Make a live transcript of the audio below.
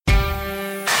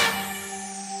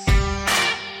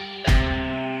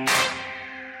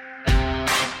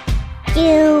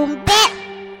Doom bit,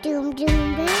 doom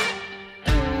doom bit,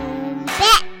 doom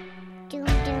bit, doom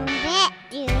doom bit,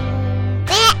 doom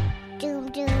bit, doom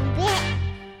doom bit.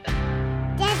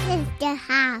 This is the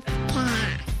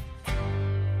Hofcast.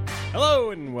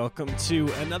 Hello and welcome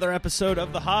to another episode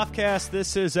of the Hofcast.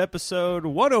 This is episode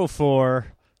 104.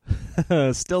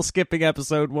 Still skipping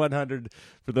episode 100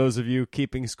 for those of you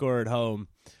keeping score at home.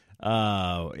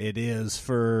 It is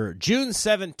for June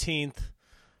 17th,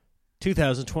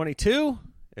 2022.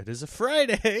 It is a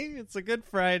Friday. It's a good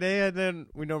Friday, and then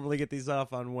we normally get these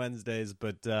off on Wednesdays,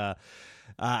 but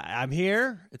I'm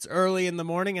here. It's early in the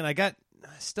morning, and I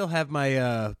still have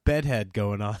my bedhead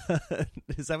going on.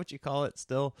 Is that what you call it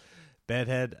still?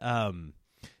 Bedhead?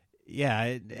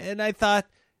 Yeah, and I thought,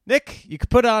 Nick, you could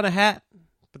put on a hat,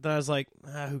 but then I was like,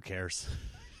 who cares?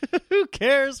 Who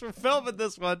cares? We're filming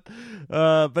this one.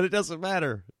 But it doesn't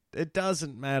matter. It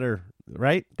doesn't matter,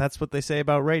 right? That's what they say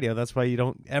about radio. That's why you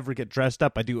don't ever get dressed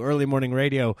up. I do early morning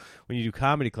radio when you do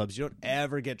comedy clubs. You don't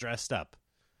ever get dressed up,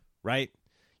 right?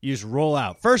 You just roll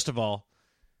out. First of all,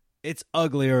 it's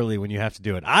ugly early when you have to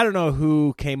do it. I don't know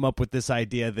who came up with this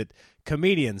idea that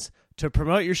comedians, to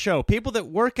promote your show, people that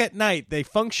work at night, they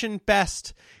function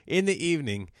best in the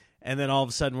evening, and then all of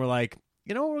a sudden we're like,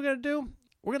 you know what we're going to do?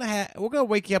 We're gonna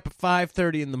wake you up at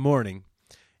 5:30 in the morning,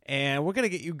 and we're gonna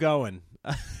get you going.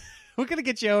 We're gonna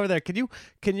get you over there.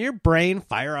 Can your brain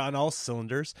fire on all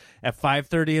cylinders at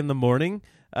 5:30 in the morning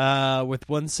with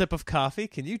one sip of coffee?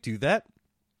 Can you do that?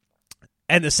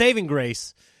 And the saving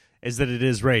grace is that it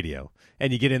is radio,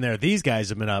 and you get in there. These guys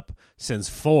have been up since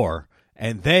 4,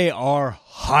 and they are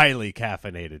highly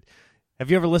caffeinated.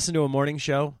 Have you ever listened to a morning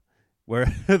show where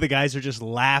the guys are just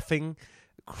laughing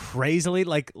crazily,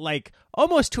 like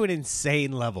almost to an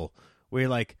insane level, where you're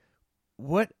like,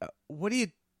 what are you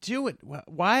doing?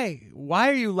 Why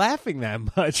are you laughing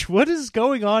that much? What is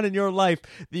going on in your life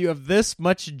that you have this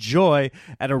much joy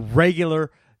at a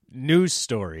regular news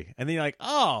story? And then you're like,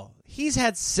 oh, he's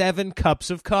had 7 cups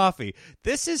of coffee.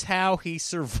 This is how he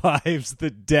survives the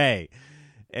day.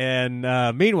 And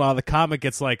meanwhile, the comic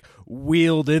gets like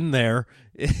wheeled in there,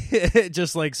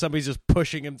 just like somebody's just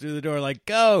pushing him through the door, like,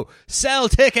 go, sell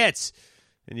tickets.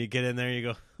 And you get in there and you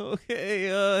go, okay,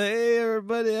 hey,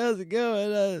 everybody, how's it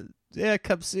going? Yeah,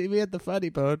 come see me at the Funny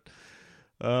Bone.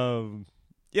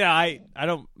 Yeah, I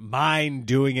don't mind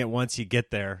doing it once you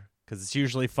get there, because it's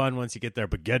usually fun once you get there.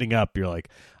 But getting up, you're like,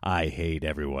 I hate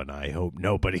everyone. I hope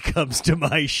nobody comes to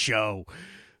my show.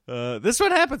 This is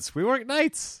what happens. We work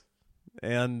nights.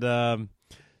 And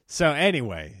so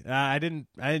anyway, I didn't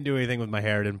do anything with my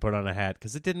hair. I didn't put on a hat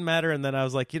because it didn't matter. And then I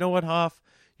was like, you know what, Hoff?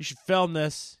 You should film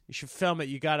this. You should film it.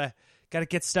 You gotta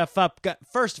get stuff up.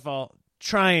 First of all,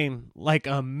 trying like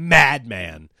a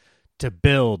madman to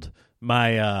build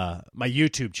my my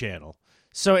YouTube channel.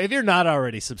 So if you're not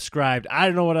already subscribed, I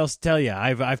don't know what else to tell you.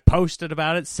 I've posted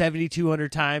about it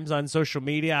 7,200 times on social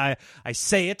media. I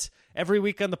say it every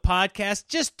week on the podcast.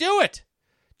 Just do it.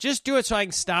 Just do it so I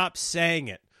can stop saying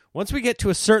it. Once we get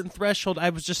to a certain threshold, I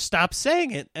will just stop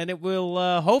saying it, and it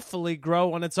will hopefully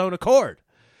grow on its own accord.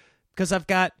 Because I've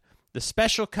got the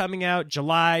special coming out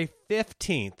July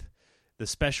 15th. The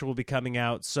special will be coming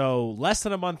out, so less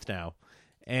than a month now.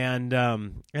 And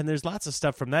there's lots of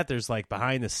stuff from that. There's like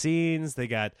behind the scenes. They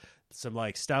got some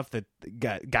like stuff that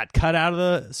got cut out of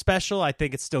the special. I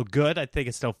think it's still good. I think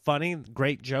it's still funny.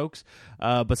 Great jokes.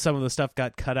 But some of the stuff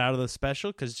got cut out of the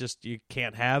special because just you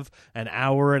can't have an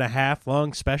hour and a half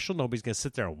long special. Nobody's going to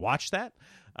sit there and watch that.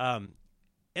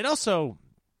 It also,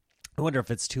 I wonder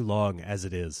if it's too long as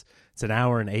it is. It's an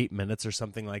hour and 8 minutes or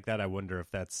something like that. I wonder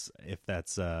if that's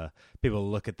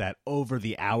people look at that over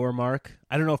the hour mark.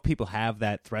 I don't know if people have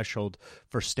that threshold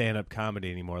for stand-up comedy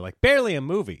anymore. Like barely a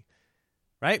movie.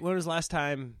 Right? When was the last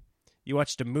time you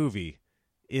watched a movie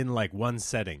in like one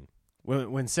setting?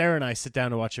 When Sarah and I sit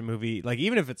down to watch a movie, like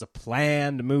even if it's a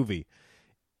planned movie,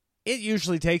 it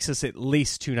usually takes us at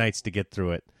least 2 nights to get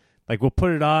through it. Like we'll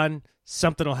put it on,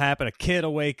 something will happen, a kid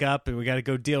will wake up and we got to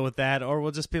go deal with that, or we'll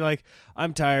just be like,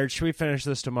 I'm tired, should we finish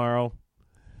this tomorrow?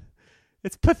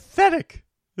 It's pathetic.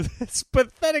 It's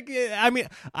pathetic. I mean,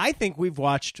 I think we've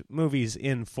watched movies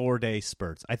in 4-day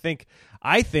spurts. I think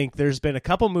there's been a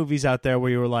couple movies out there where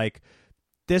you were like,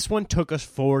 this one took us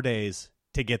 4 days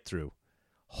to get through.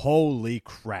 Holy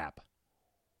crap.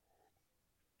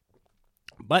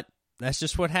 But that's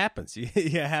just what happens.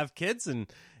 You have kids and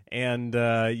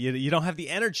you don't have the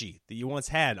energy that you once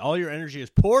had. All your energy is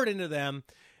poured into them,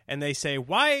 and they say,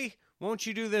 why won't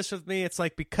you do this with me? It's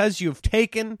like, because you've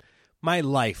taken my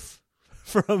life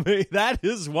from me. That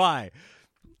is why.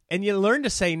 And you learn to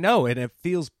say no, and it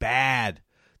feels bad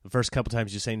the first couple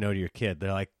times you say no to your kid.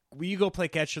 They're like, will you go play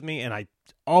catch with me? And I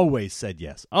always said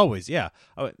yes. Always, yeah.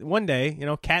 One day,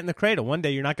 cat in the cradle. One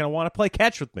day you're not going to want to play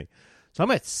catch with me. So I'm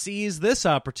going to seize this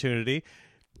opportunity.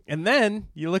 And then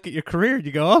you look at your career and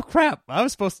you go, oh, crap, I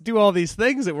was supposed to do all these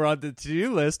things that were on the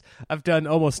to-do list. I've done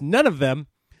almost none of them.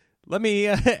 Let me,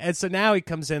 and so now he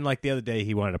comes in like the other day,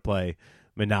 he wanted to play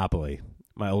Monopoly.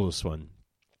 My oldest one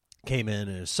came in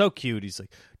and it was so cute. He's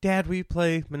like, Dad, will you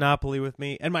play Monopoly with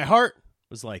me? And my heart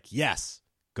was like, yes,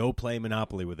 go play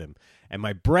Monopoly with him. And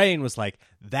my brain was like,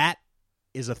 that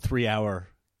is a 3-hour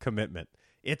commitment.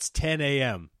 It's 10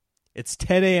 a.m. It's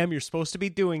 10 a.m. You're supposed to be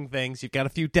doing things. You've got a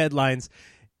few deadlines.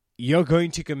 You're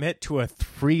going to commit to a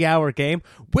 3-hour game,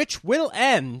 which will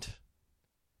end.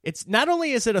 It's not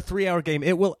only is it a 3-hour game,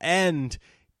 it will end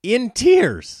in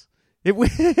tears. It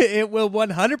will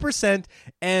 100%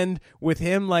 end with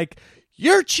him like,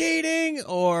 you're cheating,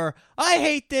 or I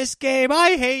hate this game,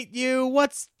 I hate you,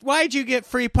 why'd you get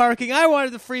free parking? I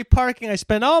wanted the free parking, I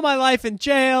spent all my life in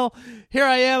jail, here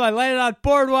I am, I landed on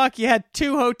Boardwalk, you had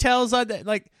 2 hotels on that,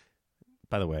 like,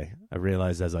 by the way, I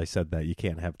realized as I said that you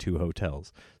can't have 2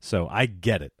 hotels, so I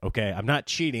get it, okay? I'm not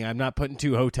cheating, I'm not putting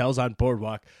 2 hotels on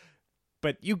Boardwalk,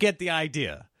 but you get the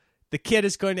idea. The kid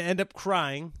is going to end up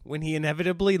crying when he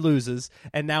inevitably loses,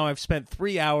 and now I've spent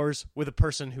 3 hours with a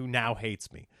person who now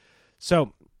hates me.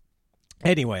 So,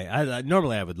 anyway,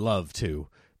 normally I would love to,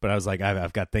 but I was like,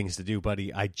 I've got things to do,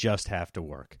 buddy. I just have to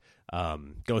work.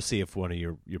 Go see if one of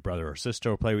your brother or sister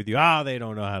will play with you. They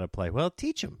don't know how to play. Well,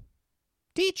 teach them.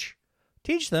 Teach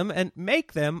them and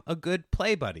make them a good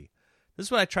play buddy. This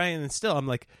is what I try and instill. I'm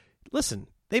like, listen,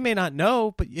 they may not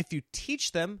know, but if you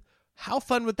teach them, how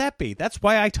fun would that be? That's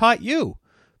why I taught you.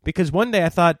 Because one day I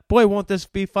thought, boy, won't this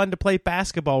be fun to play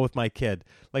basketball with my kid?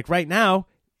 Like right now,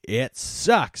 it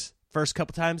sucks. First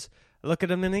couple times, I look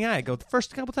at him in the eye. I go, the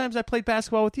first couple times I played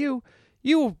basketball with you,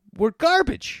 you were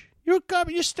garbage. You're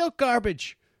garbage. You're still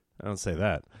garbage. I don't say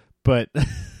that. But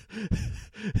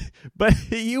but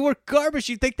you were garbage.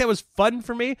 You think that was fun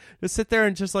for me to sit there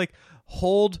and just like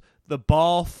hold the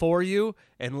ball for you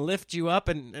and lift you up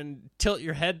and tilt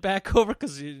your head back over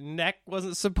because your neck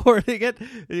wasn't supporting it?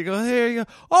 And you go, there you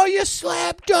go. Oh, you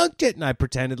slam dunked it. And I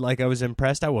pretended like I was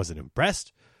impressed. I wasn't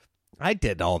impressed. I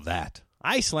did all that.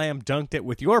 I slam dunked it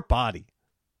with your body.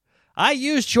 I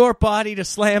used your body to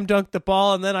slam dunk the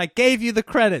ball, and then I gave you the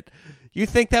credit. You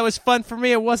think that was fun for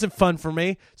me? It wasn't fun for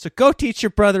me. So go teach your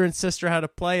brother and sister how to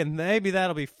play, and maybe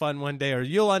that'll be fun one day, or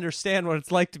you'll understand what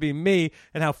it's like to be me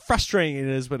and how frustrating it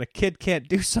is when a kid can't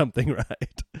do something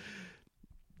right.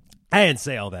 I didn't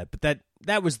say all that, but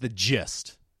that was the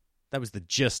gist. That was the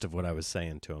gist of what I was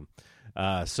saying to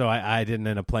him. So I didn't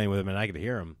end up playing with him, and I could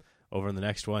hear him over in the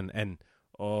next one, and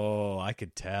I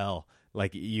could tell.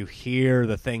 Like, you hear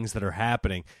the things that are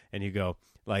happening, and you go,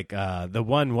 like, the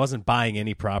one wasn't buying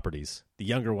any properties. The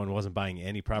younger one wasn't buying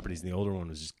any properties, and the older one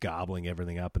was just gobbling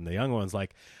everything up, and the young one's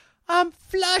like, I'm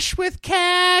flush with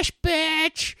cash,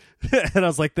 bitch! And I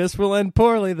was like, this will end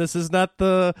poorly. This is not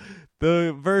the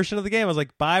version of the game. I was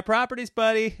like, buy properties,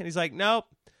 buddy. And he's like, nope,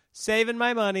 saving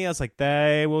my money. I was like,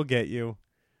 they will get you.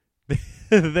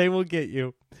 They will get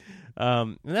you.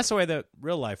 And that's the way that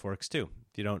real life works, too.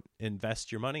 If you don't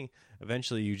invest your money,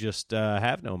 eventually you just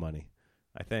have no money,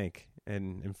 I think.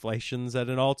 And inflation's at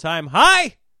an all-time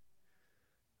high.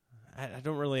 I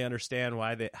don't really understand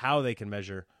how they can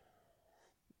measure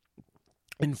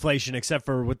inflation except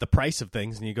for with the price of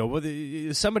things. And you go,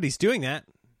 well, somebody's doing that.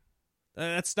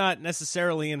 That's not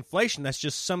necessarily inflation. That's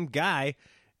just some guy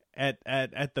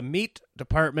at the meat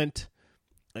department,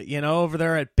 over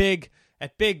there at Big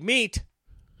Meat,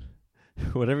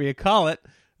 whatever you call it.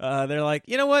 They're like,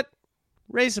 you know what?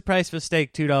 Raise the price of a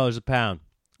steak $2 a pound.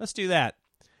 Let's do that.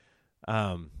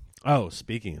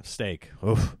 Speaking of steak,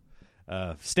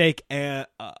 steak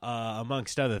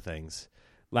amongst other things.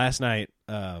 Last night,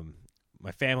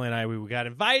 my family and I, we got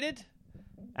invited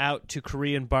out to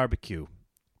Korean barbecue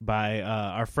by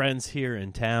our friends here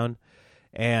in town.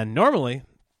 And normally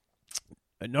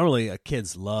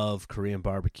kids love Korean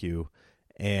barbecue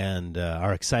and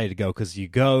are excited to go because you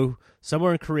go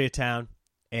somewhere in Koreatown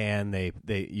and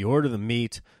you order the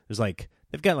meat. There's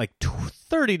they've got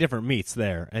 30 different meats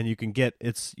there, and you can get,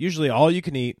 it's usually all you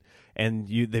can eat, and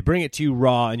they bring it to you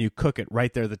raw, and you cook it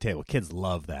right there at the table. Kids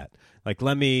love that. Like,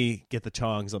 let me get the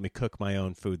tongs, let me cook my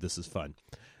own food. This is fun.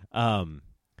 But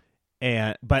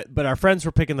our friends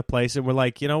were picking the place, and we're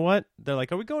like, you know what? They're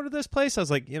like, are we going to this place? I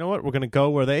was like, you know what? We're going to go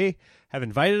where they have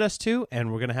invited us to,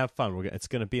 and we're going to have fun. It's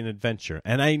going to be an adventure.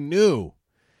 And I knew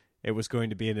it was going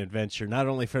to be an adventure, not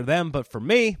only for them, but for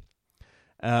me,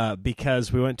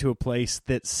 because we went to a place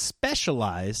that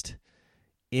specialized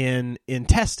in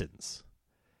intestines.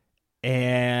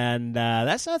 And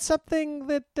that's not something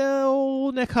that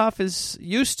old Nick Hoff is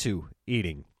used to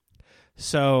eating.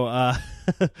 So I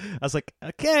was like,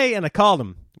 okay, and I called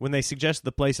him. When they suggested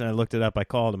the place and I looked it up, I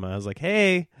called him. I was like,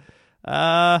 hey,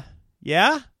 yeah,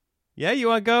 you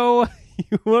want to go?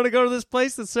 You want to go to this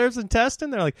place that serves intestine?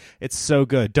 They're like, it's so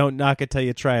good. Don't knock it till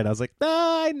you try it. I was like,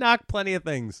 nah, I knock plenty of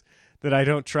things that I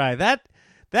don't try. That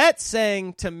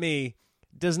saying to me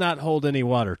does not hold any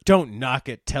water. Don't knock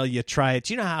it till you try it.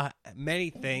 Do you know how many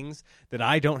things that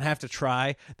I don't have to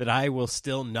try that I will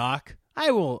still knock?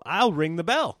 I'll ring the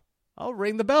bell. I'll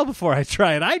ring the bell before I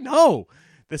try it. I know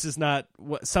this is not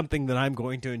something that I'm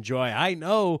going to enjoy. I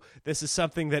know this is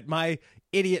something that my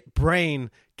idiot brain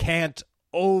can't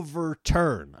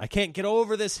overturn. I can't get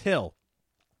over this hill.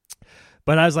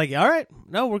 But I was like, all right,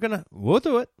 no, we'll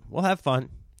do it. We'll have fun.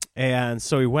 And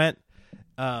so we went.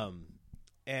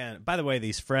 And by the way,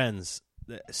 these friends,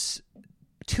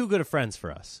 too good of friends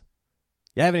for us.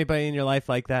 You have anybody in your life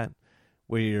like that?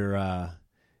 Where you're,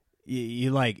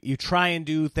 you try and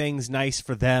do things nice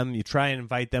for them. You try and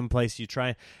invite them places.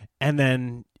 And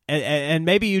then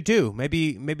maybe you do.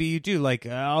 Maybe you do. Like,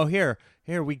 oh, here,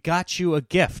 we got you a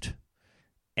gift.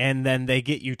 And then they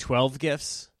get you 12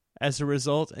 gifts as a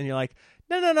result. And you're like,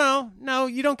 no,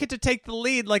 you don't get to take the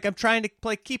lead. Like, I'm trying to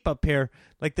play keep up here.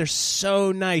 Like, they're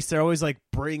so nice. They're always, like,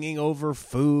 bringing over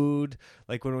food.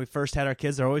 Like, when we first had our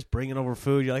kids, they're always bringing over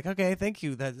food. You're like, okay, thank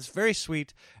you. That is very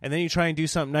sweet. And then you try and do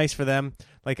something nice for them.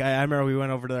 Like, I remember we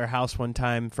went over to their house one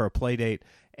time for a play date,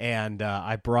 and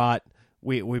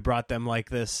we brought them, like,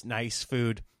 this nice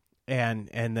food. And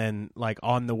then, like,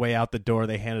 on the way out the door,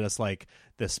 they handed us, like,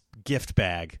 this gift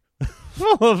bag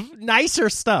full of nicer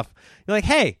stuff. You're like,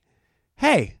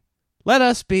 hey, let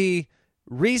us be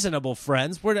reasonable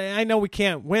friends. I know we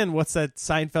can't win. What's that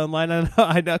Seinfeld line?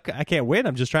 I know I can't win.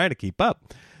 I'm just trying to keep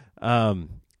up.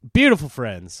 Beautiful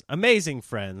friends, amazing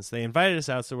friends. They invited us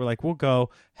out, so we're like, we'll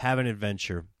go have an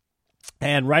adventure.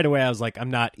 And right away, I was like, I'm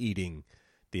not eating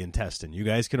the intestine. You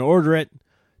guys can order it.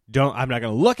 I'm not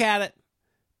going to look at it.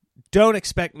 Don't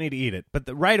expect me to eat it. But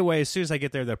right away, as soon as I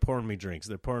get there, they're pouring me drinks.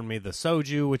 They're pouring me the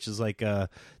soju, which is like a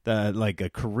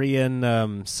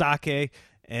Korean sake,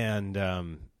 and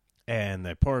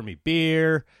they're pouring me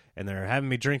beer, and they're having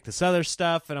me drink this other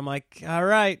stuff. And I'm like, all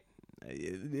right,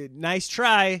 nice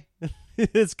try.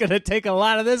 It's going to take a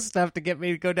lot of this stuff to get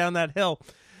me to go down that hill.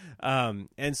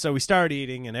 And so we started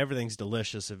eating, and everything's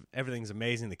delicious. Everything's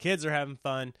amazing. The kids are having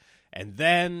fun. And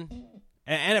then...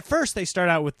 And at first, they start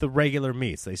out with the regular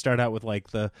meats. They start out with,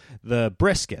 like, the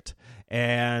brisket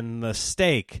and the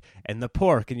steak and the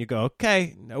pork. And you go,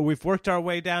 okay, we've worked our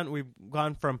way down. We've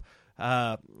gone from,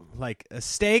 like, a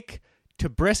steak to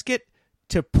brisket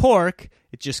to pork.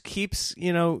 It just keeps,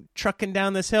 trucking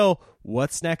down this hill.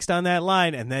 What's next on that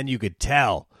line? And then you could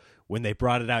tell when they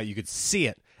brought it out. You could see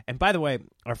it. And by the way,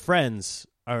 our friends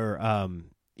are,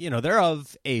 they're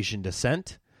of Asian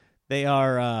descent. They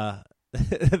are...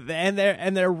 and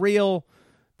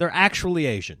they're actually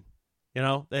Asian.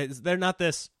 They're not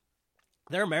this.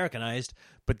 They're Americanized,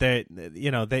 but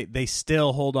they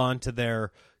still hold on to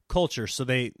their culture. So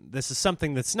this is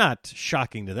something that's not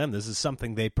shocking to them. This is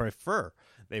something they prefer.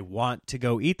 They want to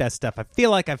go eat that stuff. I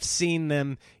feel like I've seen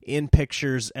them in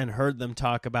pictures and heard them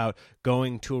talk about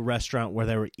going to a restaurant where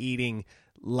they were eating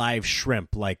live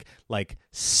shrimp, like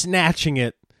snatching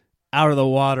it out of the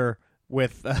water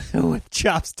with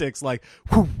chopsticks, like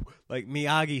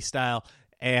Miyagi style,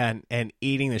 and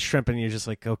eating the shrimp, and you're just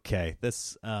like, okay,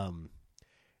 this. And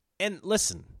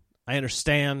listen, I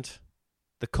understand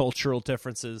the cultural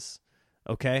differences.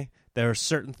 Okay, there are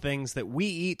certain things that we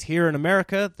eat here in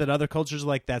America that other cultures are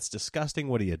like, that's disgusting.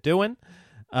 What are you doing?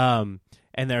 And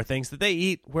there are things that they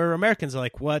eat where Americans are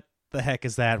like, what the heck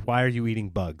is that? Why are you eating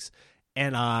bugs?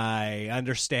 And I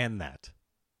understand that.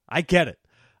 I get it.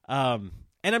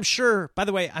 And I'm sure, by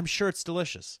the way, it's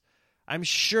delicious. I'm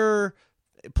sure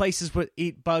places would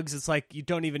eat bugs. It's like you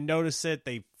don't even notice it.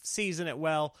 They season it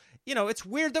well. It's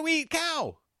weird that we eat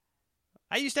cow.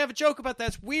 I used to have a joke about that.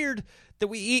 It's weird that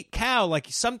we eat cow. Like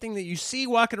something that you see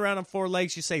walking around on four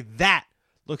legs, you say, that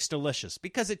looks delicious.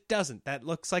 Because it doesn't. That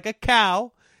looks like a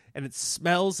cow, and it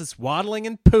smells this waddling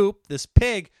and poop, this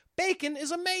pig. Bacon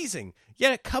is amazing.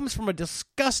 Yet it comes from a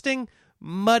disgusting,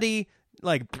 muddy,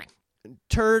 like...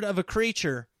 turd of a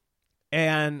creature,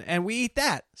 and we eat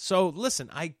that. So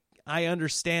listen, I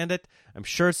understand it. I'm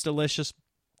sure it's delicious.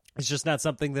 It's just not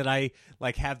something that I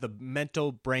have the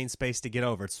mental brain space to get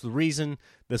over. It's the reason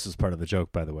this was part of the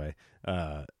joke, by the way.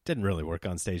 Didn't really work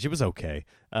on stage. It was okay,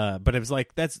 but it was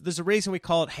like there's a reason we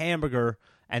call it hamburger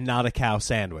and not a cow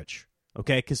sandwich.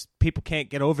 Okay, because people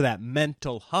can't get over that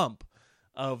mental hump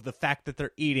of the fact that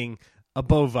they're eating a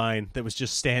bovine that was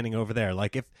just standing over there.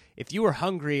 Like if you were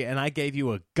hungry and I gave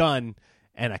you a gun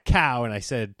and a cow and I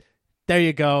said, there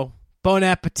you go, bon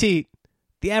appetit,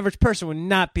 the average person would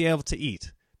not be able to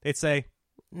eat. They'd say,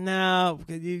 no,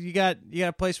 you got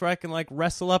a place where I can like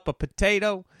wrestle up a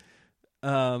potato.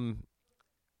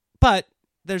 But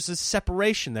there's a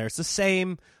separation there. It's the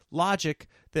same logic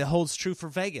that holds true for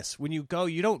Vegas. When you go,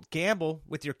 you don't gamble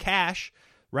with your cash,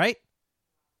 right?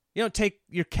 You don't take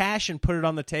your cash and put it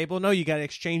on the table. No, you got to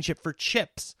exchange it for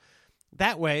chips.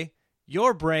 That way,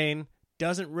 your brain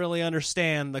doesn't really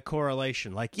understand the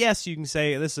correlation. Like, yes, you can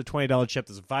say this is a $20 chip,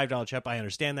 this is a $5 chip. I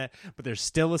understand that, but there's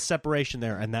still a separation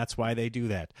there, and that's why they do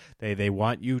that. They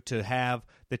want you to have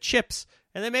the chips,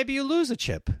 and then maybe you lose a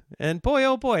chip. And boy,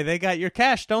 oh boy, they got your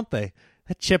cash, don't they?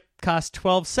 That chip cost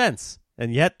 12 cents,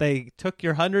 and yet they took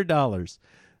your $100.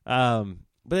 But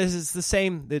this is the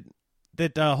same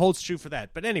that holds true for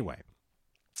that. But anyway,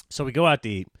 so we go out to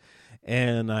eat,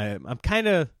 and I'm kind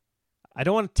of, I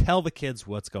don't want to tell the kids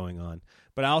what's going on,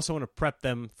 but I also want to prep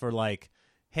them for like,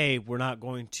 hey, we're not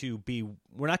going to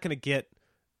get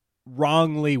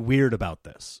wrongly weird about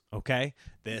this, okay?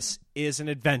 This is an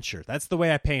adventure. That's the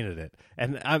way I painted it.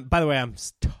 And by the way,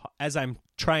 as I'm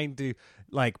trying to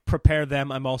like prepare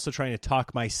them, I'm also trying to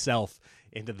talk myself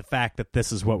into the fact that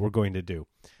this is what we're going to do.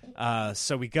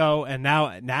 So we go, and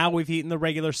now we've eaten the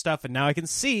regular stuff, and now I can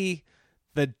see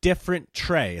the different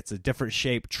tray. It's a different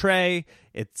shaped tray.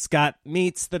 It's got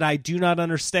meats that I do not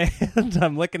understand.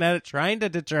 I'm looking at it, trying to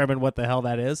determine what the hell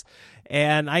that is.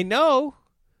 And I know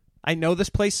this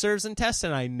place serves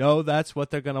intestine. I know that's what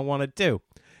they're going to want to do.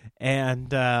 And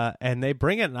they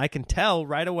bring it, and I can tell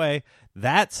right away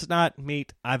that's not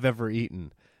meat I've ever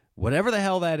eaten. Whatever the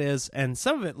hell that is, and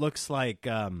some of it looks like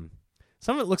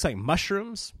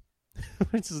mushrooms,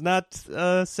 which is not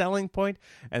a selling point,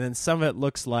 and then some of it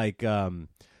looks like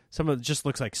just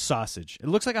looks like sausage. It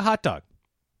looks like a hot dog,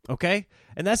 okay?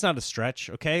 And that's not a stretch,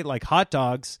 okay? Like hot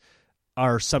dogs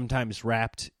are sometimes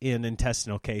wrapped in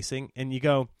intestinal casing, and you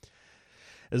go,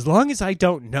 as long as I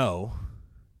don't know,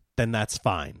 then that's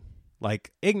fine.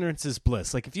 Like, ignorance is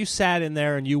bliss. Like, if you sat in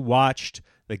there and you watched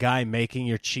the guy making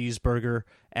your cheeseburger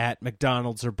at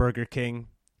McDonald's or Burger King,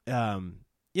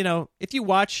 if you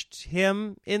watched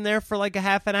him in there for like a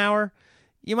half an hour,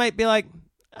 you might be like,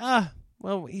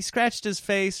 well, he scratched his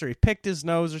face or he picked his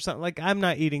nose or something. Like, I'm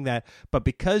not eating that. But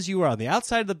because you were on the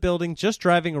outside of the building just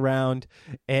driving around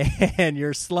and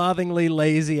your slovenly,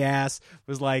 lazy ass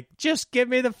was like, just give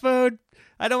me the food.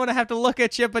 I don't want to have to look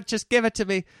at you, but just give it to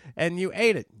me. And you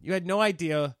ate it. You had no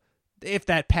idea if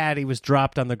that patty was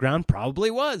dropped on the ground. Probably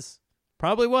was.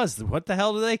 What the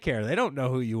hell do they care? They don't know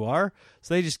who you are.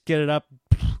 So they just get it up,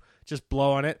 just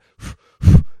blow on it,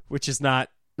 which is not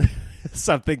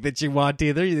something that you want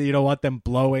either. You don't want them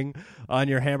blowing on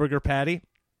your hamburger patty,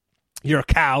 your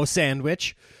cow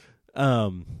sandwich.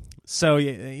 So,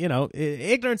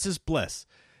 ignorance is bliss.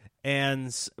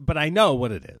 But I know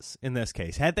what it is in this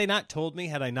case. Had they not told me,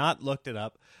 had I not looked it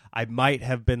up, I might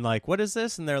have been like, what is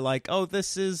this? And they're like, oh,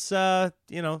 this is,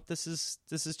 this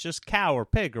is just cow or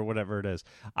pig or whatever it is.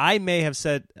 I may have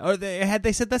said, or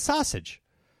they said that's sausage,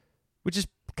 which is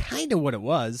kind of what it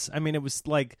was. I mean, it was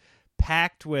like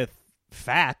packed with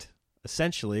fat,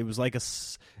 essentially. It was like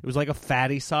a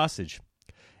fatty sausage.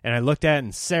 And I looked at it,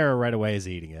 and Sarah right away is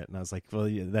eating it. And I was like, well,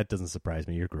 that doesn't surprise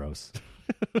me. You're gross.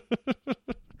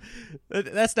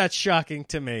 That's not shocking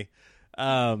to me.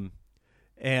 And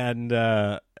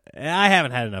I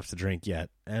haven't had enough to drink yet,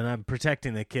 and I'm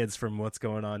protecting the kids from what's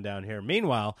going on down here.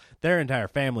 Meanwhile, their entire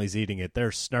family's eating it. They're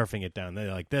snarfing it down.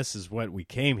 They're like, this is what we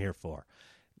came here for.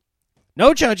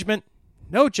 No judgment,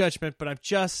 but I'm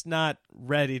just not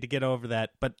ready to get over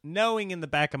that. But knowing in the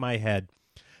back of my head,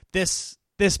 this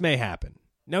may happen.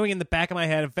 Knowing in the back of my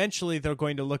head, eventually they're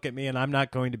going to look at me, and I'm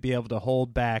not going to be able to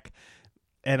hold back,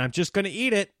 and I'm just going to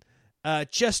eat it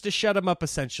just to shut them up,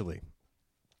 essentially.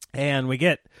 And we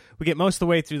get most of the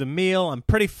way through the meal. I'm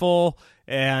pretty full,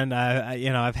 and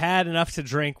I've had enough to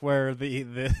drink where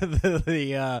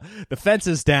the fence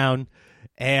is down,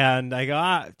 and I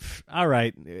go, all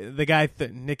right. The guy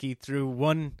Nicky threw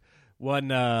one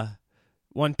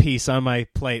piece on my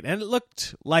plate, and it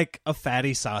looked like a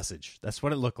fatty sausage. That's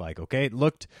what it looked like. Okay, it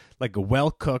looked like a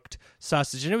well cooked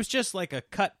sausage, and it was just like a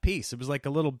cut piece. It was like a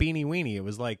little beanie weenie. It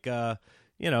was like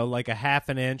like a half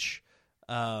an inch.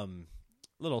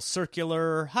 Little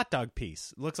circular hot dog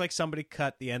piece. It looks like somebody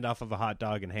cut the end off of a hot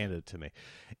dog and handed it to me.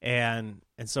 And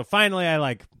so finally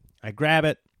I grab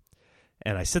it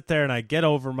and I sit there and I get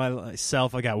over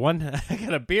myself. I got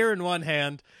a beer in one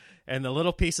hand and the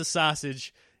little piece of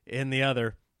sausage in the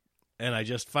other. And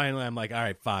I'm like, all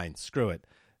right, fine, screw it.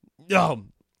 No.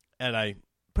 And I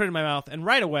put it in my mouth, and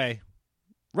right away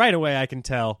I can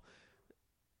tell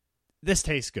this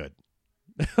tastes good.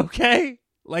 Okay?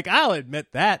 Like, I'll admit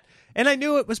that. And I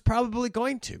knew it was probably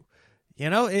going to.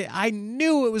 I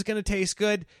knew it was going to taste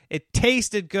good. It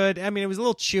tasted good. I mean, it was a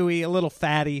little chewy, a little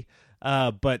fatty,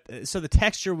 but so the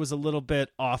texture was a little bit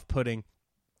off-putting,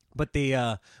 but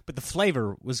the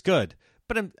flavor was good.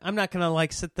 But I'm not going to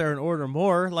like sit there and order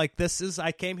more. Like,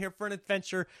 I came here for an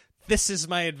adventure. This is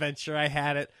my adventure. I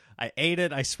had it. I ate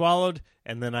it. I swallowed,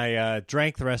 and then I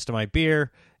drank the rest of my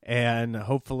beer, and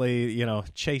hopefully,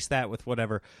 chase that with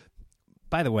whatever.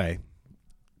 By the way,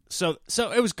 so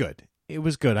it was good. It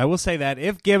was good. I will say that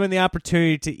if given the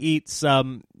opportunity to eat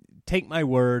some, take my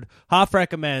word, Hoff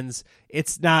recommends,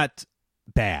 it's not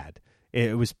bad.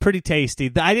 It was pretty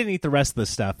tasty. I didn't eat the rest of the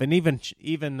stuff, and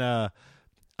even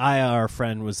our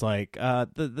friend was like,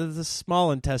 the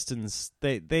small intestines,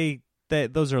 they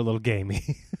those are a little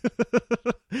gamey,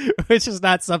 which is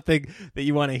not something that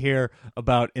you want to hear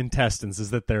about intestines,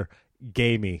 is that they're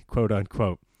gamey, quote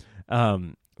unquote.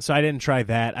 So I didn't try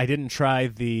that. I didn't try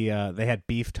they had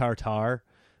beef tartare,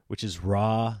 which is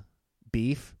raw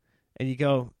beef. And you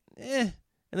go, And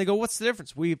they go, what's the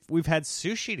difference? We've had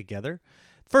sushi together.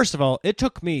 First of all, it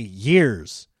took me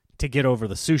years to get over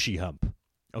the sushi hump.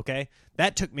 Okay?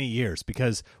 That took me years,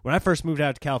 because when I first moved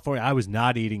out to California, I was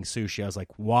not eating sushi. I was like,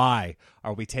 why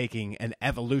are we taking an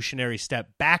evolutionary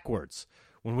step backwards?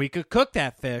 When we could cook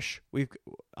that fish,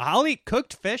 I'll eat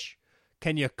cooked fish.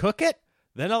 Can you cook it?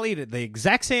 Then I'll eat it. The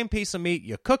exact same piece of meat.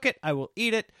 You cook it, I will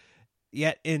eat it.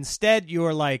 Yet instead,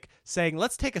 you're like saying,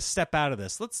 let's take a step out of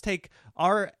this. Let's take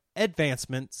our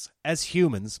advancements as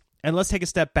humans, and let's take a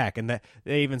step back. And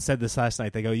they even said this last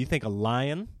night. They go, you think a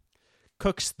lion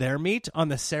cooks their meat on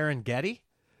the Serengeti?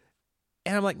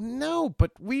 And I'm like, no,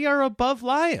 but we are above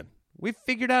lion. We've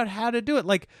figured out how to do it.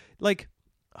 Like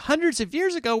hundreds of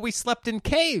years ago, we slept in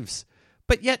caves.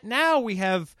 But yet now we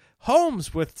have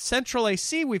homes with central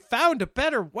AC. We found a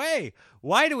better way.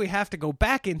 Why do we have to go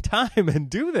back in time and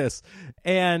do this?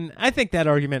 And I think that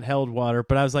argument held water,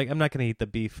 but I was like, I'm not going to eat the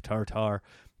beef tartare.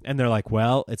 And they're like,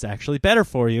 well, it's actually better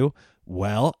for you.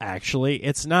 Well, actually,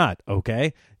 it's not,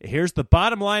 okay? Here's the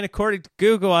bottom line according to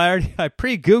Google. I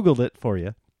pre-Googled it for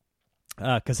you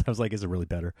because I was like, is it really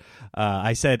better?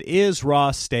 I said, is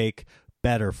raw steak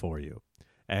better for you?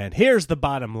 And here's the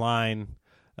bottom line.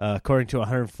 According to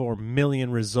 104 million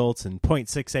results in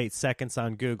 0.68 seconds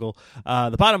on Google.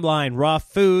 The bottom line, raw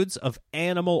foods of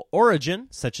animal origin,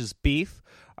 such as beef,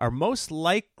 are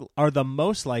the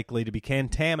most likely to be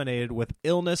contaminated with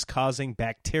illness-causing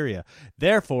bacteria.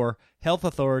 Therefore, health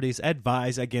authorities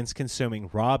advise against consuming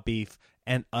raw beef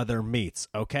and other meats.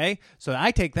 Okay? So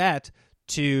I take that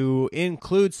to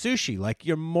include sushi. Like,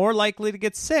 you're more likely to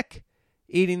get sick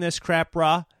eating this crap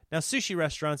raw. Now, sushi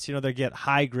restaurants, they get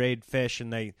high-grade fish,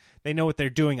 and they know what they're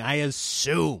doing. I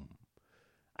assume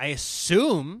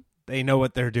they know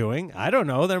what they're doing. I don't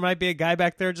know. There might be a guy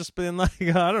back there just being like,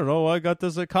 I don't know, I got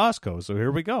this at Costco, so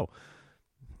here we go.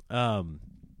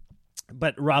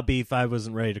 But raw beef, I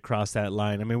wasn't ready to cross that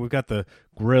line. I mean, we've got the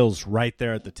grills right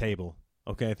there at the table.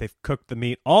 Okay, they've cooked the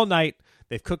meat all night.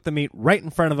 They've cooked the meat right in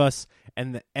front of us,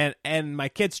 and my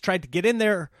kids tried to get in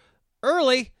there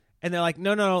early. And they're like,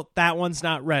 no, that one's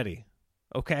not ready.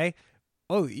 Okay?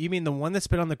 Oh, you mean the one that's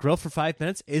been on the grill for 5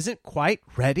 minutes isn't quite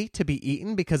ready to be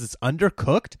eaten because it's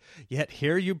undercooked? Yet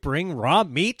here you bring raw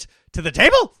meat to the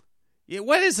table?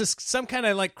 What is this, some kind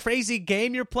of like crazy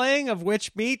game you're playing of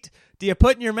which meat do you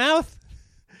put in your mouth?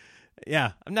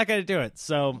 Yeah, I'm not going to do it.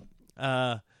 So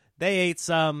they ate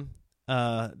some.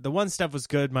 The one stuff was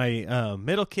good. My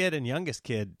middle kid and youngest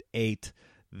kid ate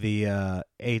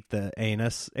the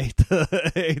anus, ate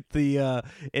the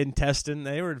intestine.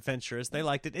 They were adventurous. They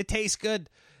liked it. It tastes good,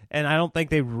 and I don't think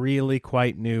they really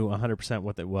quite knew 100%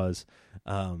 what it was.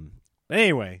 But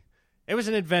anyway, it was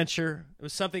an adventure. It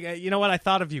was something. You know what? I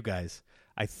thought of you guys.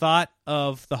 I thought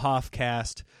of the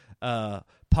Hoffcast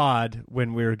pod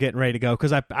when we were getting ready to go,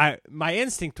 because my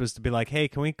instinct was to be like, hey,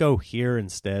 can we go here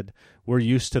instead? We're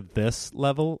used to this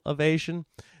level of Asian.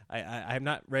 I'm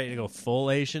not ready to go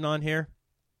full Asian on here.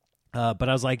 But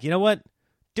I was like, you know what?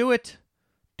 Do it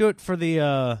for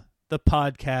the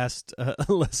podcast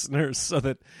listeners, so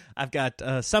that I've got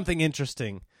something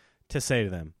interesting to say to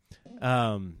them.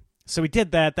 So we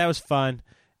did that. That was fun.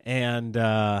 And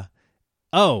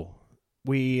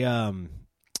we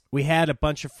had a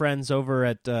bunch of friends over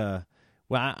at.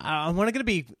 I'm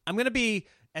gonna be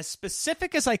as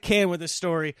specific as I can with this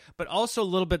story, but also a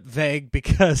little bit vague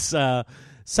because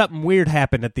something weird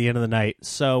happened at the end of the night.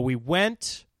 So we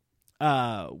went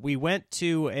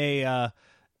to a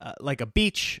like a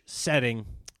beach setting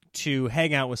to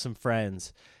hang out with some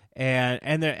friends,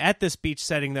 and they're at this beach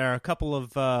setting. There are a couple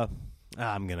of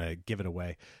I'm gonna give it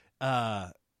away.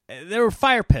 There were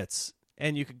fire pits,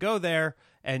 and you could go there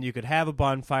and you could have a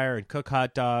bonfire and cook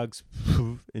hot dogs,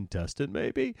 intestine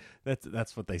maybe.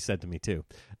 That's what they said to me too.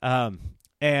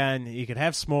 And you could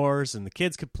have s'mores, and the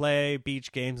kids could play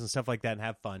beach games and stuff like that and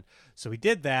have fun. So we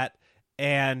did that,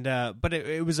 and but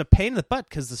it was a pain in the butt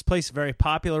because this place is very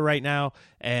popular right now,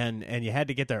 and you had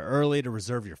to get there early to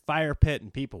reserve your fire pit,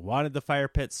 and people wanted the fire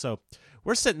pit. So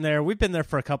we're sitting there. We've been there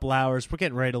for a couple hours. We're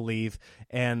getting ready to leave,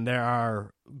 and there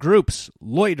are groups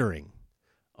loitering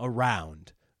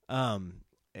around,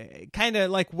 kind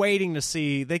of like waiting to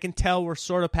see. They can tell we're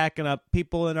sort of packing up.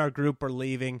 People in our group are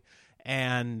leaving,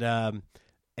 and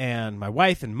my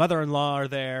wife and mother-in-law are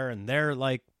there, and they're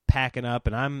like packing up,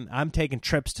 and I'm taking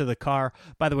trips to the car.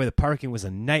 By the way, the parking was a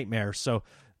nightmare. So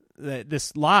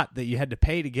this lot that you had to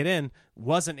pay to get in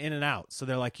wasn't in and out. So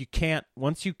they're like, you can't,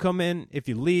 once you come in, if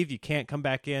you leave, you can't come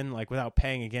back in like without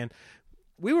paying again.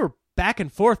 We were back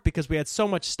and forth because we had so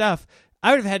much stuff.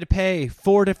 I would have had to pay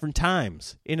 4 different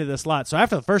times into this lot. So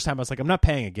after the first time, I was like, I'm not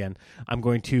paying again. I'm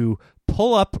going to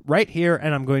pull up right here,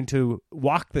 and I'm going to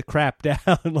walk the crap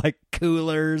down, like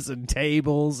coolers and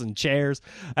tables and chairs.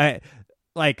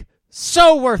 Like,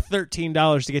 so worth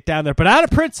 $13 to get down there. But out of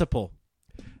principle,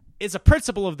 it's a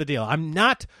principle of the deal. I'm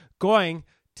not going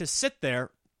to sit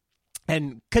there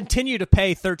and continue to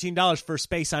pay $13 for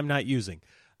space I'm not using.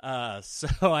 So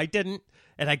I didn't,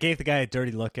 and I gave the guy a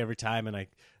dirty look every time, and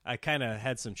I kind of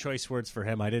had some choice words for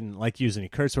him. I didn't like use any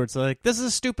curse words. So like, this is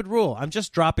a stupid rule. I'm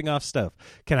just dropping off stuff.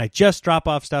 Can I just drop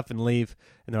off stuff and leave?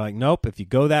 And they're like, nope, if you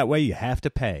go that way, you have to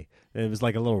pay. And it was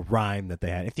like a little rhyme that they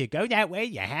had. If you go that way,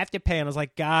 you have to pay. And I was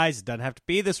like, guys, it doesn't have to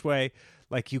be this way.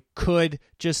 Like, you could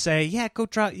just say, yeah, go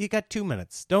drop. You got 2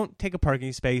 minutes. Don't take a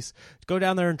parking space. Go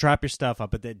down there and drop your stuff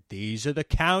up. But these are the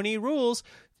county rules.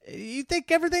 You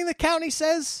think everything the county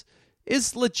says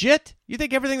is legit? You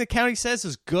think everything the county says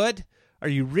is good? Are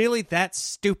you really that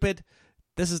stupid?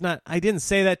 This is not, I didn't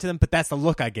say that to them, but that's the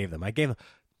look I gave them. I gave them,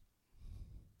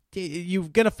 you're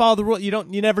going to follow the rule. You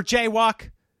never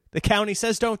jaywalk. The county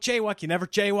says don't jaywalk. You never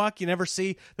jaywalk. You never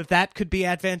see that could be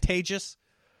advantageous.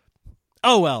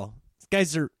 Oh, well, these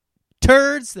guys are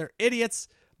turds. They're idiots.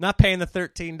 Not paying the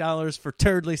 $13 for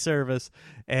turdly service.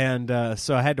 And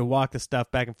so I had to walk the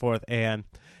stuff back and forth. And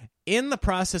in the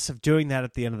process of doing that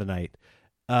at the end of the night,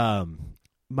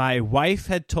 my wife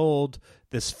had told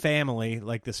this family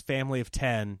of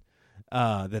 10,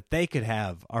 that they could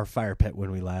have our fire pit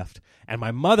when we left. And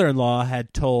my mother-in-law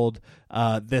had told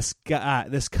this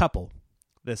couple,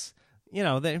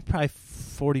 they're probably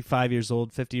 45 years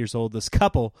old, 50 years old, this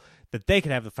couple, that they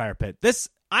could have the fire pit.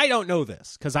 I don't know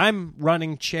this because I'm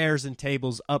running chairs and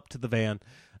tables up to the van.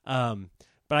 But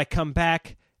I come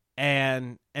back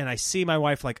and I see my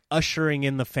wife like ushering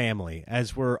in the family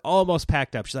as we're almost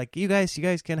packed up. She's like, you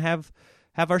guys can have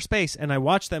our space. And I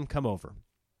watch them come over.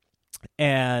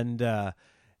 And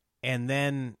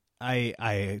then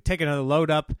I take another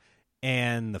load up,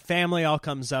 and the family all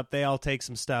comes up. They all take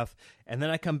some stuff. And then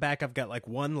I come back. I've got like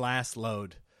one last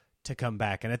load to come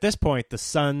back. And at this point, the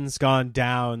sun's gone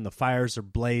down. The fires are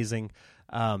blazing.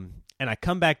 And I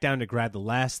come back down to grab the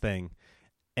last thing.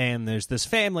 And there's this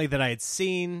family that I had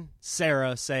seen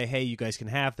Sarah say, hey, you guys can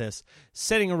have this,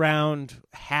 sitting around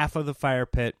half of the fire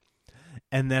pit.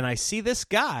 And then I see this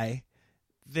guy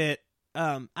that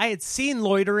I had seen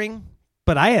loitering,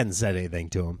 but I hadn't said anything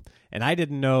to him. And I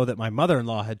didn't know that my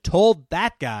mother-in-law had told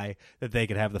that guy that they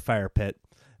could have the fire pit.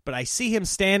 But I see him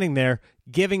standing there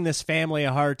giving this family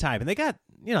a hard time. And they got,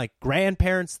 like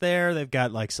grandparents there. They've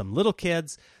got like some little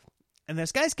kids. And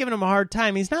this guy's giving him a hard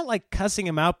time. He's not like cussing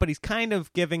him out, but he's kind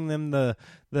of giving them the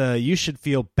you should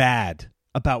feel bad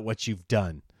about what you've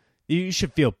done. You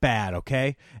should feel bad,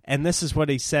 okay? And this is what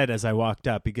he said as I walked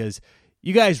up, because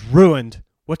you guys ruined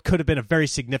what could have been a very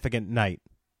significant night.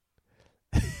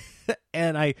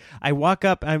 And I walk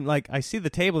up, I'm like, I see the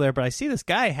table there, but I see this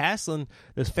guy hassling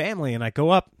this family, and I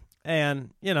go up, and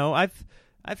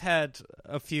I've had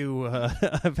a few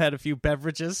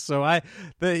beverages, so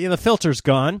the filter's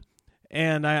gone.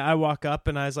 And I walk up,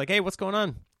 and I was like, hey, what's going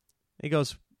on? He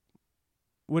goes,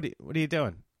 what are you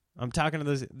doing? I'm talking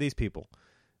to these people.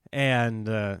 And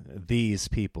these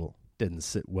people didn't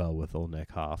sit well with old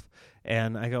Nick Hoff.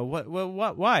 And I go, what,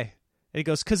 why? And he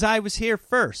goes, because I was here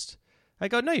first. I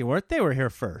go, no, you weren't. They were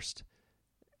here first.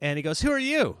 And he goes, who are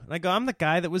you? And I go, I'm the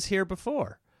guy that was here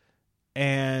before.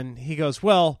 And he goes,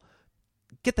 well,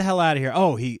 get the hell out of here.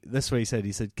 Oh, this is what he said.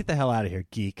 He said, get the hell out of here,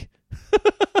 geek.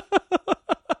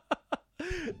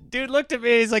 Dude looked at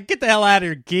me. He's like, "Get the hell out of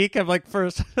here, geek." I'm like,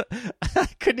 first, I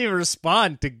couldn't even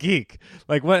respond to geek.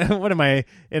 Like, what am I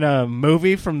in a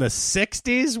movie from the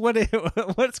 '60s?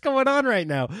 What's going on right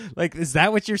now? Like, is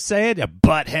that what you're saying, you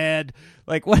butthead?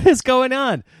 Like, what is going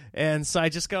on? And so I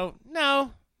just go,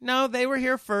 no, they were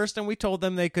here first, and we told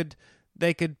them they could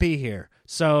be here.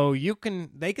 So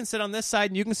they can sit on this side,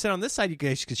 and you can sit on this side. You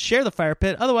guys could share the fire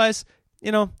pit. Otherwise,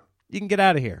 you can get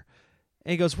out of here.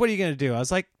 And he goes, "What are you going to do?" I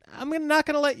was like, "I'm not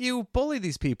going to let you bully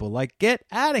these people. Like, get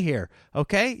out of here,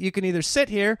 okay? You can either sit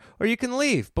here or you can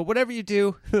leave. But whatever you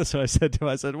do," that's what I said to him.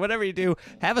 I said, "Whatever you do,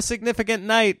 have a significant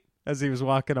night," as he was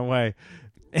walking away.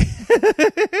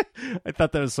 I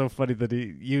thought that was so funny that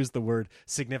he used the word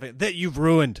significant, that you've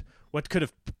ruined what could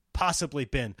have possibly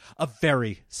been a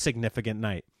very significant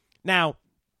night. Now,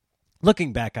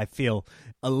 looking back, I feel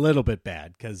a little bit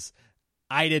bad because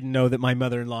I didn't know that my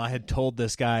mother-in-law had told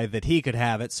this guy that he could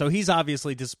have it. So he's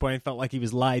obviously disappointed, felt like he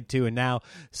was lied to, and now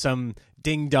some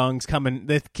ding-dongs coming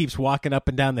that keeps walking up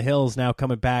and down the hills now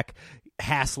coming back,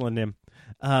 hassling him.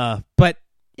 But,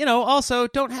 also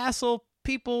don't hassle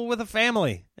people with a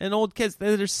family and old kids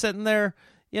that are sitting there,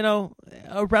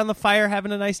 around the fire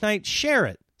having a nice night. Share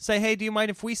it. Say, "Hey, do you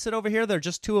mind if we sit over here? There are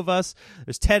just 2 of us.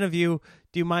 There's 10 of you.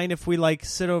 Do you mind if we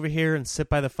sit over here and sit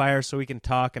by the fire so we can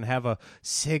talk and have a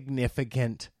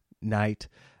significant night?"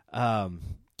 But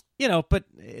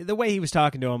the way he was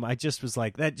talking to him, I just was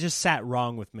like, that just sat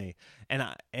wrong with me.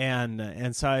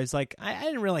 And so I was like, I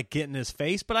didn't really get in his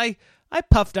face, but I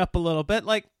puffed up a little bit,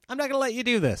 like, "I'm not going to let you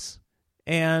do this."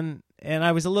 And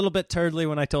I was a little bit turtly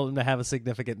when I told him to have a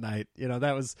significant night.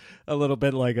 That was a little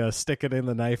bit like a sticking in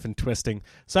the knife and twisting.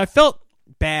 So I felt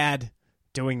bad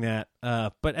doing that.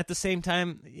 But at the same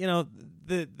time,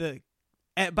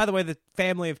 by the way, the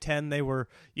family of 10,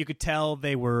 you could tell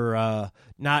they were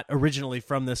not originally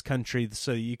from this country.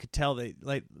 So you could tell they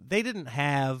didn't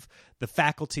have the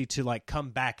faculty to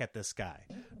come back at this guy.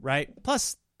 Right.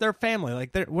 Plus, their family,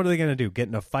 what are they going to do? Get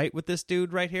in a fight with this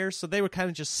dude right here? So they were kind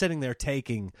of just sitting there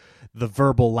taking the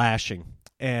verbal lashing.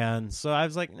 And so I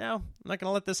was like, no, I'm not going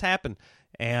to let this happen.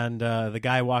 And the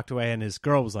guy walked away, and his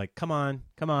girl was like, come on,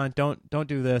 don't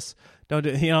do this. Don't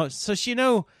do, so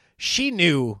she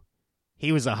knew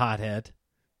he was a hothead.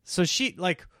 So she,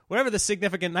 whatever the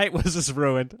significant night was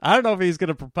ruined. I don't know if he was going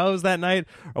to propose that night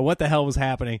or what the hell was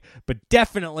happening, but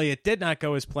definitely it did not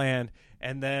go as planned.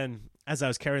 And then as I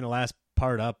was carrying the last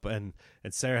part up and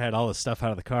Sarah had all the stuff out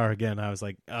of the car again, I was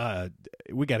like,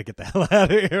 we got to get the hell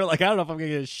out of here. I don't know if I'm going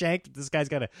to get shanked. This guy's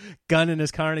got a gun in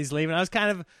his car and he's leaving. I was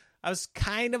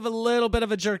kind of a little bit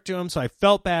of a jerk to him, so I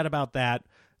felt bad about that.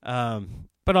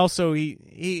 But also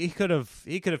he could have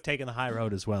taken the high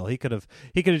road as well. He could have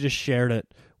just shared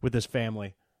it with his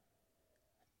family.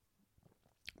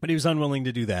 But he was unwilling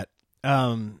to do that.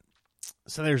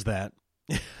 So there's that.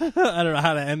 I don't know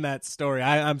how to end that story.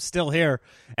 I'm still here.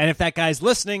 And if that guy's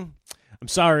listening, I'm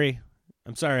sorry.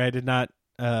 I did not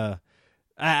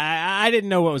I didn't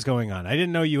know what was going on. I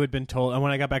didn't know you had been told. And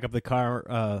when I got back up the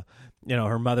car,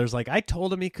 her mother's like, "I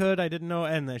told him he could. I didn't know."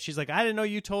 And she's like, "I didn't know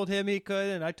you told him he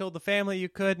could, and I told the family you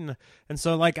could." And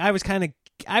so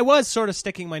I was sort of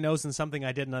sticking my nose in something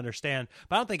I didn't understand,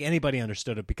 but I don't think anybody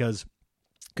understood it because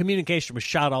communication was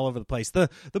shot all over the place. The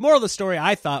moral of the story,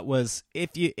 I thought, was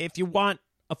if you want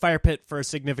a fire pit for a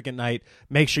significant night,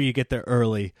 make sure you get there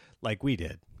early, like we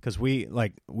did, because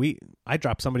I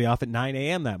dropped somebody off at 9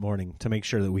 a.m. that morning to make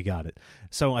sure that we got it.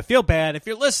 So I feel bad. If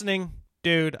you're listening,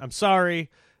 dude, I'm sorry.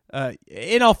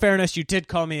 In all fairness, you did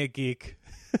call me a geek,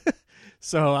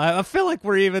 so I feel like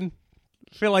we're even.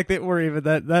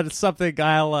 That is something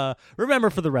I'll remember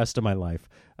for the rest of my life.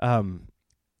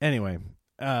 Anyway.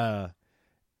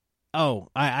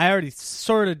 I already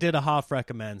sort of did a Hoff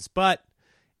recommends, but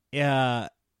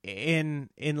in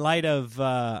light of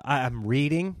I'm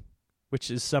reading,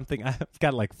 which is something I've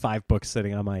got 5 books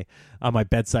sitting on my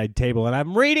bedside table, and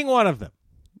I'm reading one of them.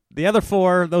 The other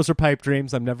 4, those are pipe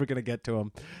dreams. I'm never going to get to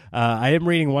them. I am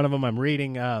reading one of them. I'm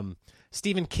reading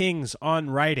Stephen King's On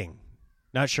Writing.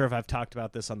 Not sure if I've talked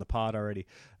about this on the pod already,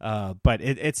 but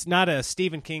it's not a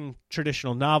Stephen King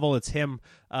traditional novel. It's him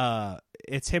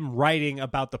writing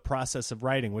about the process of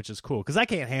writing, which is cool because I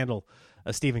can't handle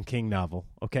a Stephen King novel,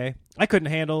 okay? I couldn't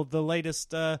handle the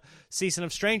latest season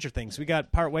of Stranger Things. We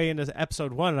got partway into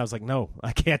episode 1, and I was like, no,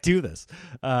 I can't do this.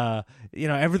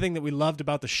 Everything that we loved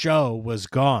about the show was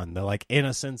gone. The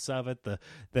innocence of it,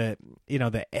 the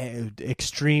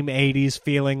extreme 80s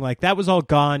feeling, that was all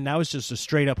gone. Now it's just a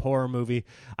straight up horror movie.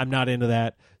 I'm not into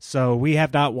that. So we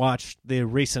have not watched the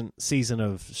recent season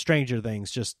of Stranger Things.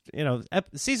 Just,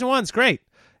 season 1's great.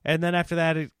 And then after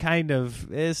that, it kind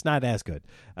of is not as good.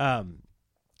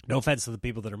 No offense to the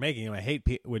people that are making them. I hate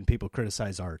when people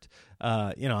criticize art.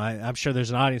 I'm sure there's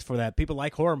an audience for that. People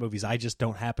like horror movies. I just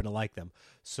don't happen to like them.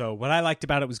 So what I liked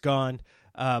about it was gone.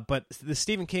 But the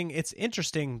Stephen King, it's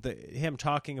interesting, him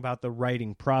talking about the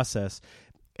writing process.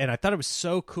 And I thought it was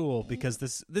so cool because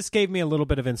this gave me a little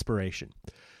bit of inspiration.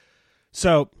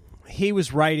 So he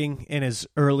was writing in his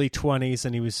early 20s,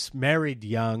 and he was married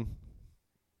young.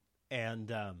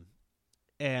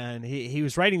 And he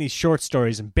was writing these short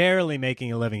stories and barely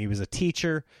making a living. He was a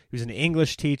teacher. He was an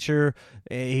English teacher.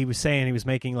 He was saying he was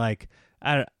making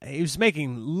he was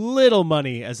making little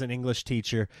money as an English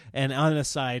teacher, and on the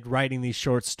side writing these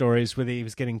short stories where he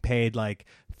was getting paid like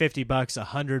 $50,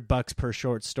 $100 per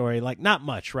short story, like not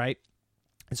much, right?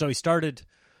 And so he started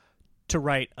to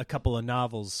write a couple of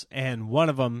novels, and one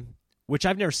of them, which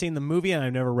I've never seen the movie and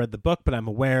I've never read the book, but I'm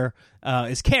aware,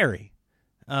 is Carrie.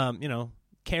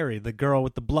 Carrie, the girl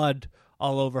with the blood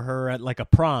all over her at like a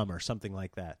prom or something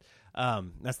like that.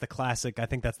 That's the classic. I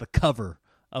think that's the cover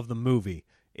of the movie.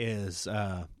 Is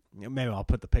maybe I'll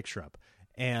put the picture up.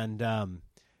 And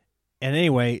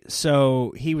anyway,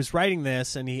 so he was writing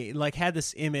this, and he like had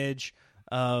this image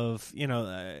of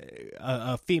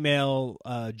a female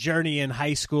journey in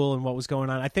high school and what was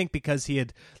going on. I think because he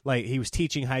was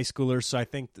teaching high schoolers, so I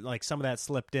think like some of that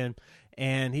slipped in.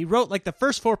 And he wrote like the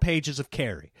first 4 pages of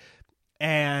Carrie.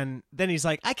 And then he's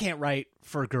like, I can't write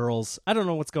for girls. I don't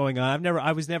know what's going on.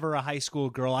 I was never a high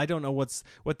school girl. I don't know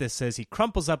what this is. He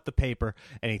crumples up the paper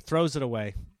and he throws it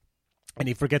away and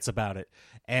he forgets about it.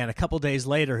 And a couple days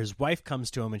later, his wife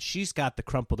comes to him and she's got the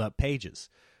crumpled up pages.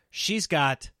 She's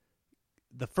got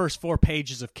the first 4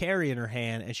 pages of Carrie in her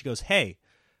hand, and she goes, hey,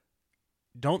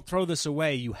 don't throw this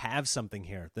away. You have something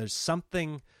here. There's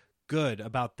something good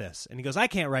about this. And he goes, I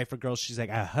can't write for girls. She's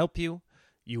like, I'll help you.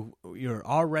 You're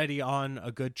already on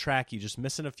a good track. You're just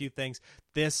missing a few things.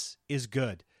 This is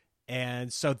good.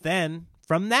 And so then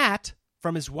from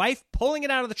his wife pulling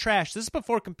it out of the trash, this is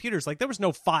before computers. Like there was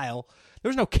no file. There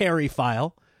was no Carrie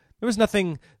file. There was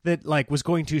nothing that like was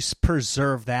going to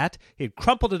preserve that. He had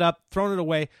crumpled it up, thrown it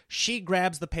away. She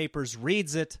grabs the papers,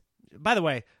 reads it. By the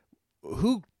way,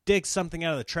 who digs something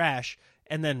out of the trash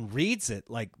and then reads it?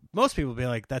 Like most people be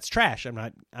like, that's trash. I'm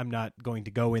not going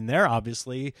to go in there.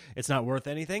 Obviously, it's not worth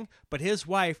anything. But his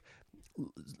wife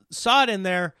saw it in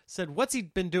there, said, what's he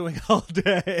been doing all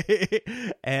day?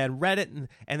 And read it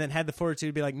and then had the fortitude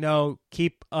to be like, no,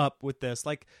 keep up with this.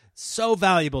 Like so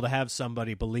valuable to have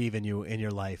somebody believe in you in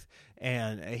your life.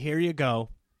 And here you go.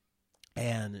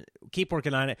 And keep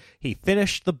working on it. He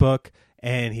finished the book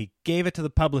and he gave it to the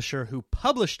publisher who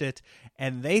published it,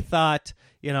 and they thought,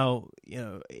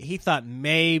 he thought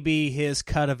maybe his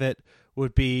cut of it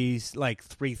would be like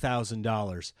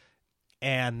 $3,000.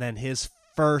 And then his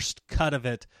first cut of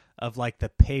it, of like the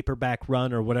paperback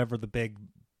run or whatever the big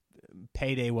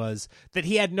payday was, that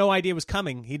he had no idea was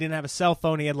coming. He didn't have a cell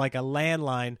phone. He had like a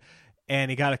landline. And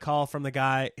he got a call from the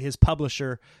guy, his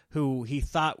publisher, who he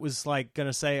thought was like going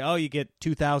to say, oh, you get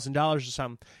 $2,000 or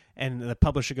something. And the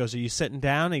publisher goes, are you sitting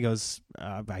down? And he goes,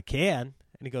 I can.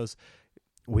 And he goes,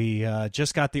 we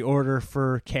just got the order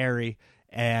for Carrie,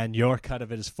 and your cut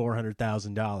of it is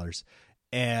 $400,000.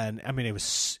 And I mean,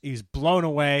 he's blown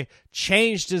away,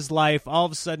 changed his life. All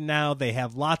of a sudden now they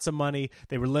have lots of money.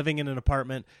 They were living in an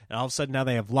apartment, and all of a sudden now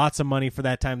they have lots of money for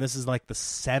that time. This is like the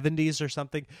 70s or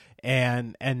something.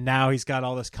 And now he's got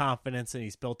all this confidence, and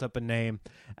he's built up a name.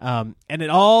 And it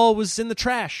all was in the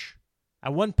trash.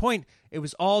 At one point, it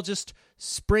was all just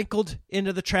sprinkled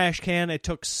into the trash can. It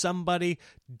took somebody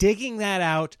digging that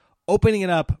out, opening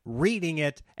it up, reading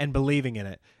it, and believing in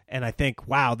it. And I think,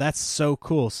 wow, that's so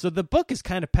cool. So the book is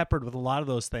kind of peppered with a lot of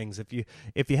those things. If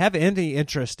you have any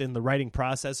interest in the writing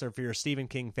process, or if you're a Stephen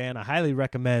King fan, I highly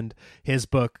recommend his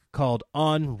book called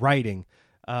On Writing.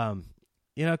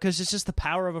 Because it's just the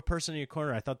power of a person in your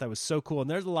corner. I thought that was so cool.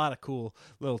 And there's a lot of cool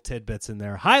little tidbits in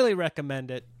there. Highly recommend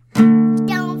it.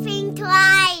 Don't think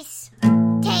twice.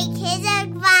 Take his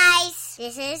advice.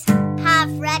 This is Pop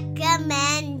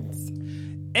Recommends.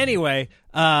 Anyway,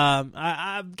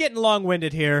 I'm getting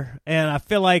long-winded here, and I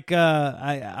feel like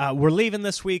we're leaving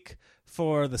this week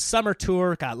for the summer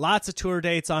tour. Got lots of tour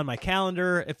dates on my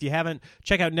calendar. If you haven't,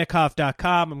 check out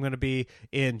nickhoff.com. I'm going to be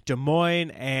in Des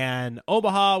Moines and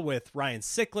Omaha with Ryan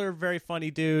Sickler, very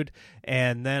funny dude.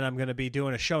 And then I'm going to be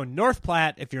doing a show in North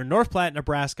Platte. If you're in North Platte,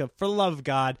 Nebraska, for the love of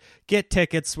God, get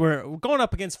tickets. We're going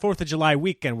up against 4th of July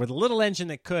weekend. We're the little engine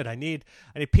that could. I need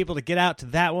people to get out to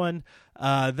that one.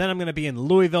 Then I'm going to be in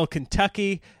Louisville,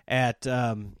 Kentucky at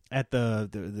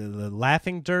the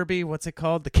Laughing Derby. What's it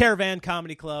called? The Caravan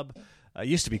Comedy Club.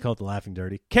 Used to be called the Laughing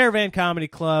Derby. Caravan Comedy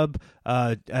Club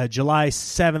July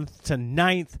 7th to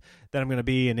 9th. Then I'm going to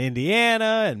be in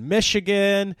Indiana and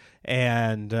Michigan.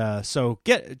 And so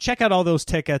check out all those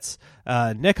tickets.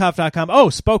 NickHuff.com. Oh,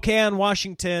 Spokane,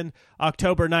 Washington,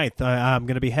 October 9th. I'm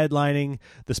going to be headlining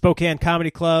the Spokane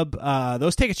Comedy Club.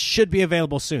 Those tickets should be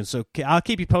available soon. So I'll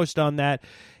keep you posted on that.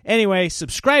 Anyway,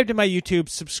 subscribe to my YouTube.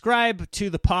 Subscribe to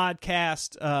the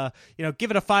podcast.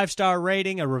 Give it a 5-star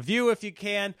rating, a review if you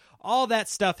can. All that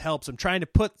stuff helps. I'm trying to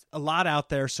put a lot out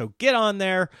there, so get on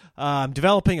there. I'm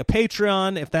developing a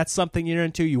Patreon if that's something you're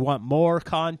into. You want more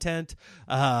content,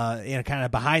 kind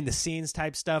of behind-the-scenes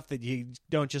type stuff that you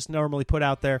don't just normally put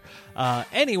out there.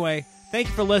 Anyway, thank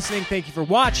you for listening. Thank you for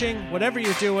watching. Whatever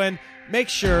you're doing, make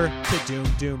sure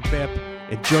to doom, bip.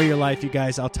 Enjoy your life, you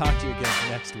guys. I'll talk to you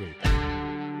again next week.